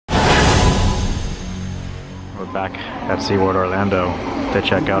back at SeaWorld Orlando to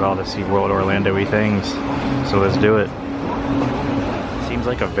check out all the SeaWorld Orlando-y things. So let's do it. Seems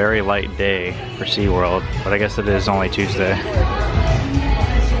like a very light day for SeaWorld, but I guess it is only Tuesday.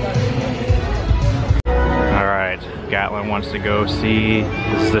 Alright, Gatlin wants to go see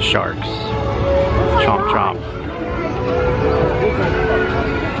the sharks. Chomp chomp.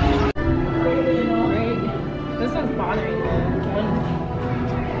 This one's bothering me.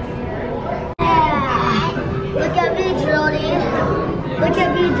 Look at me, Jody. Look at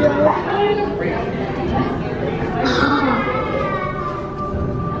me, Jody.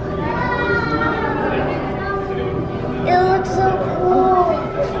 It looks so cool.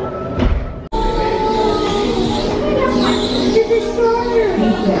 Look at the shark.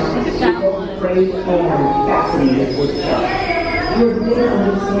 Look at that one. Your greater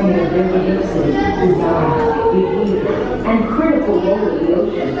understanding of their diversity, design, behavior, and critical role in the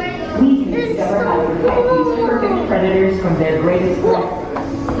ocean, we can discover how to protect these perfect predators from their greatest threat.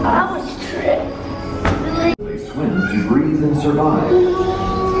 I was tricked. They swim to breathe and survive.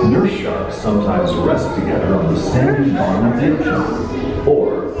 Nurse sharks sometimes rest together on the sandy bottom of the ocean,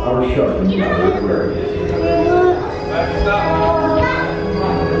 or our shark in the other aquarium.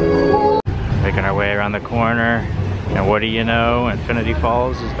 Making our way around the corner, and what do you know, Infinity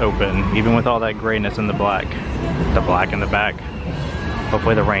Falls is open, even with all that grayness in the black in the back.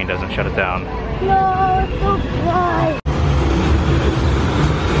 Hopefully the rain doesn't shut it down. No, it's so bright.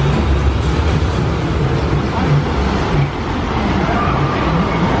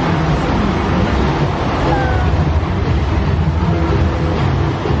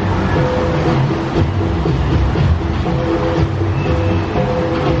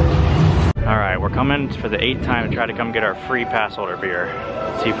 Alright, we're coming for the 8th time to try to come get our free pass holder beer.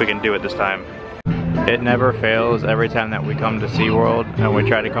 See if we can do it this time. It never fails. Every time that we come to SeaWorld and we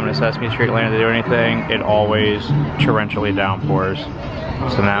try to come to Sesame Street Land to do anything, it always torrentially downpours.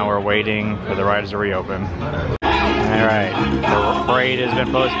 So now we're waiting for the rides to reopen. Alright, the parade has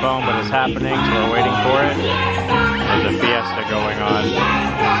been postponed, but it's happening, so we're waiting for it. There's a fiesta going on.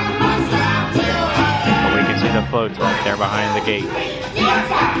 But we can see the floats right there behind the gate.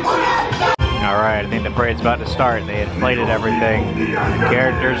 Alright, I think the parade's about to start. They inflated everything. The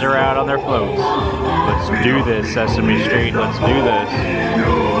characters are out on their floats. Let's do this, Sesame Street. Let's do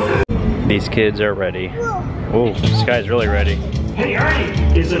this. These kids are ready. Oh, this guy's really ready. Hey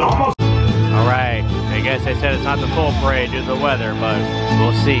Ernie, is it almost? Alright, I guess they said it's not the full parade due to the weather, but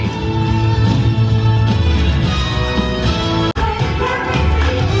we'll see.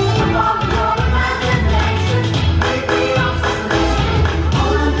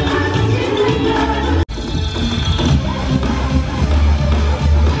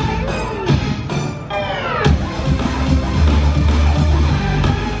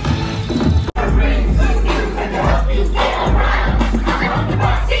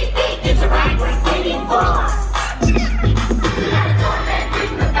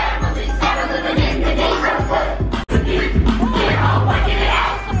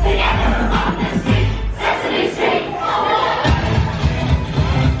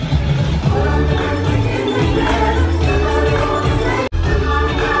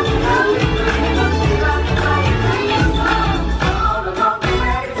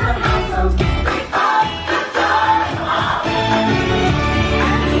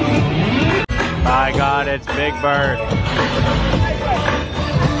 My God, it's Big Bird.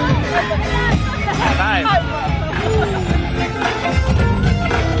 Nice.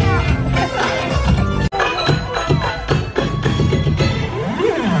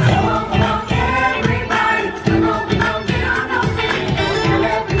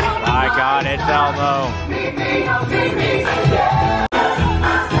 My God, it's Elmo.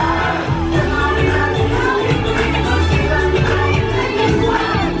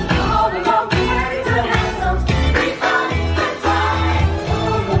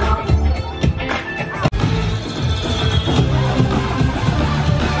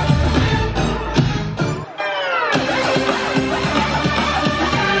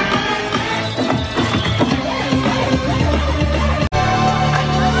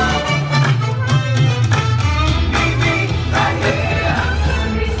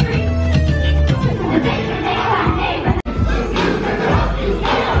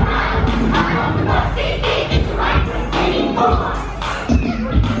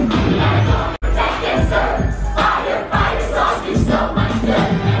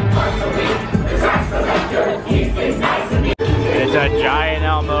 It's a giant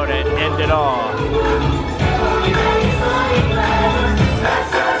Elmo to end it all.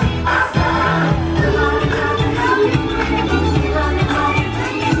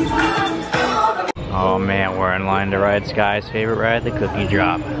 Oh man, we're in line to ride Sky's favorite ride, the cookie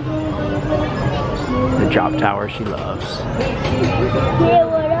drop. The drop tower she loves. Yeah,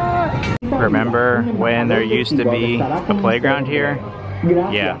 what up? Remember when there used to be a playground here?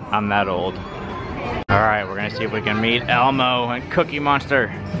 Yeah, I'm that old. Alright, we're gonna see if we can meet Elmo and Cookie Monster.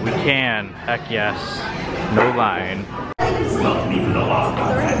 We can, heck yes. No line.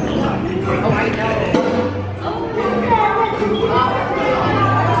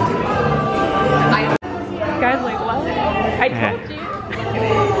 Guys, like, what? I told you.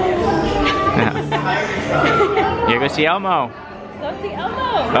 You're gonna see Elmo. Go see Elmo.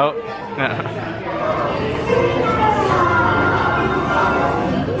 Oh.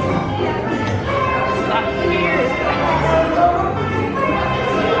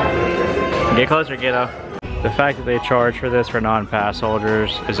 Get closer, kiddo. The fact that they charge for this for non-pass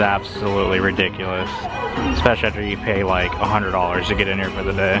holders is absolutely ridiculous. Especially after you pay like $100 to get in here for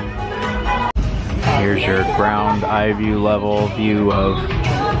the day. Here's your ground eye view level view of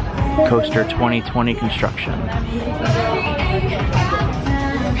Coaster 2020 construction.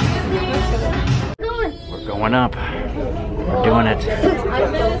 We're going up. We're doing it.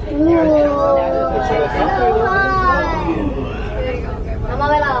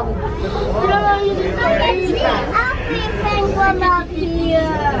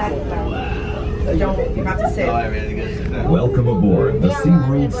 Welcome aboard the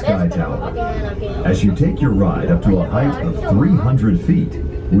SeaWorld Sky Tower. As you take your ride up to a height of 300 feet,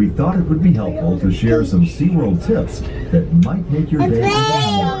 we thought it would be helpful to share some SeaWorld tips that might make your day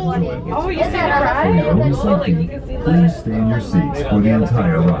even more enjoyable. Oh, you see the For ride? your own safety, please stay in your seats for the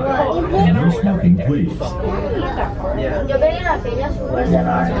entire ride. No smoking, please.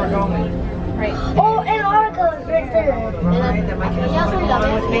 Oh, Antarctica is right there.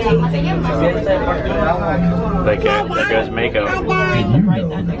 There goes Mako. Did you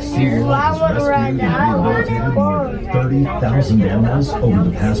know that SeaWorld has rescued and rehabilitated more than 30,000 animals over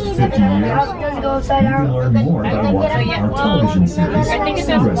the past 50 years? You can learn more by watching our television series, I think it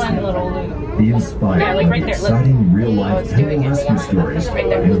Sea does one Rescue. little loop. Be inspired Yeah, like by right there, look. exciting real-life animal rescue stories and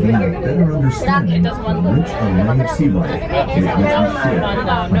gain a better understanding of the rich array of sea life with which we share.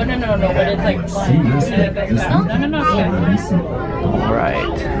 No, but it's like Sea Rescue this week on ABC. Alright.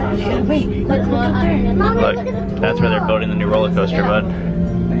 Look, that's where they're building the new roller coaster, bud.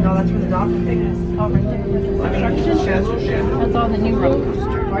 No, that's where the doctor thing is. Oh, right there. That's all the new roller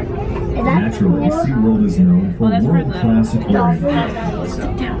coaster. Naturally, SeaWorld is known for world-class aquarium animals.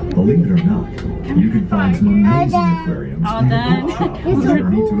 Believe it or not, you can find some amazing aquariums All in done. the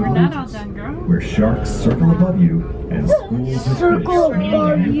Journey to We're not all Atlantis, done, girl. where sharks circle above you and schools of fish Circle swim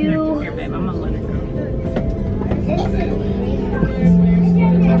above in your you. Here, babe, I'm gonna let her go.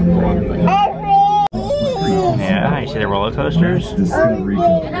 Yeah, you see the roller coasters? Discovery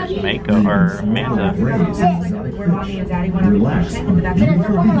There's Mako, or Amanda. Relax on a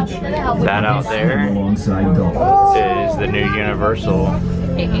beautiful beach. That out there Alongside dolphins. is the new Universal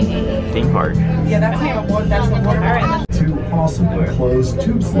theme park. Yeah, that's the one. All right, Two awesome closed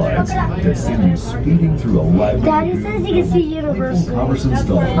tube slides that send you speeding through a lively Daddy says you can see Universal. Converson's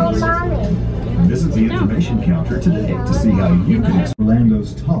Oh, dolphins. mommy. Visit the information counter today to see how you can experience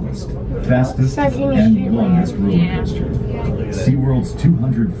Orlando's tallest, fastest, Sesame and Street. longest roller coaster. SeaWorld's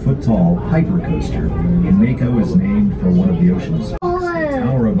 200-foot-tall hyper coaster, Mako is named for one of the ocean's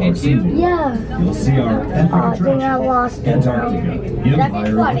tower of our sea. Yeah. You'll see our epic Oh, I think I attraction, lost it. Antarctica, Empire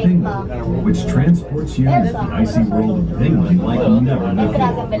of the Penguin, which transports you into the icy world of penguin like never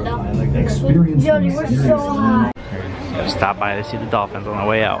before. Experience the Jody, we're mysterious so high. Stop by to see the dolphins on the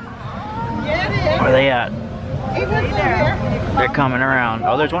way out. Where are they at? They're coming around.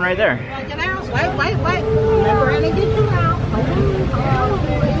 Oh, there's one right there. Wait. Never any get you out.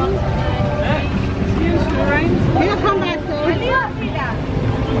 He'll come back to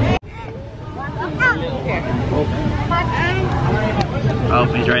Oh,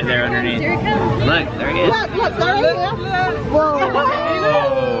 he's right there underneath. Look, there he is. Look, there he is.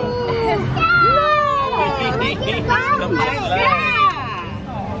 Whoa.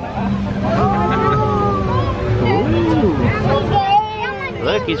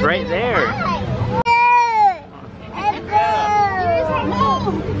 Look, he's right there.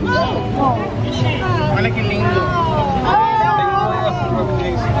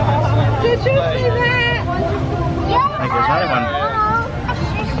 Did you see that? Like there's another one.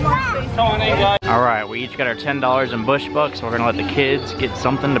 Alright, we each got our $10 in bush bucks. We're gonna let the kids get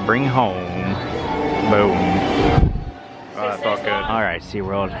something to bring home. Boom. Oh, that felt good. Alright,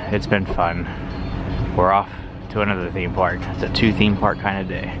 SeaWorld, it's been fun. We're off to another theme park. It's a 2 theme park kind of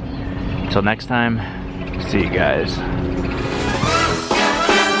day. Until next time, see you guys.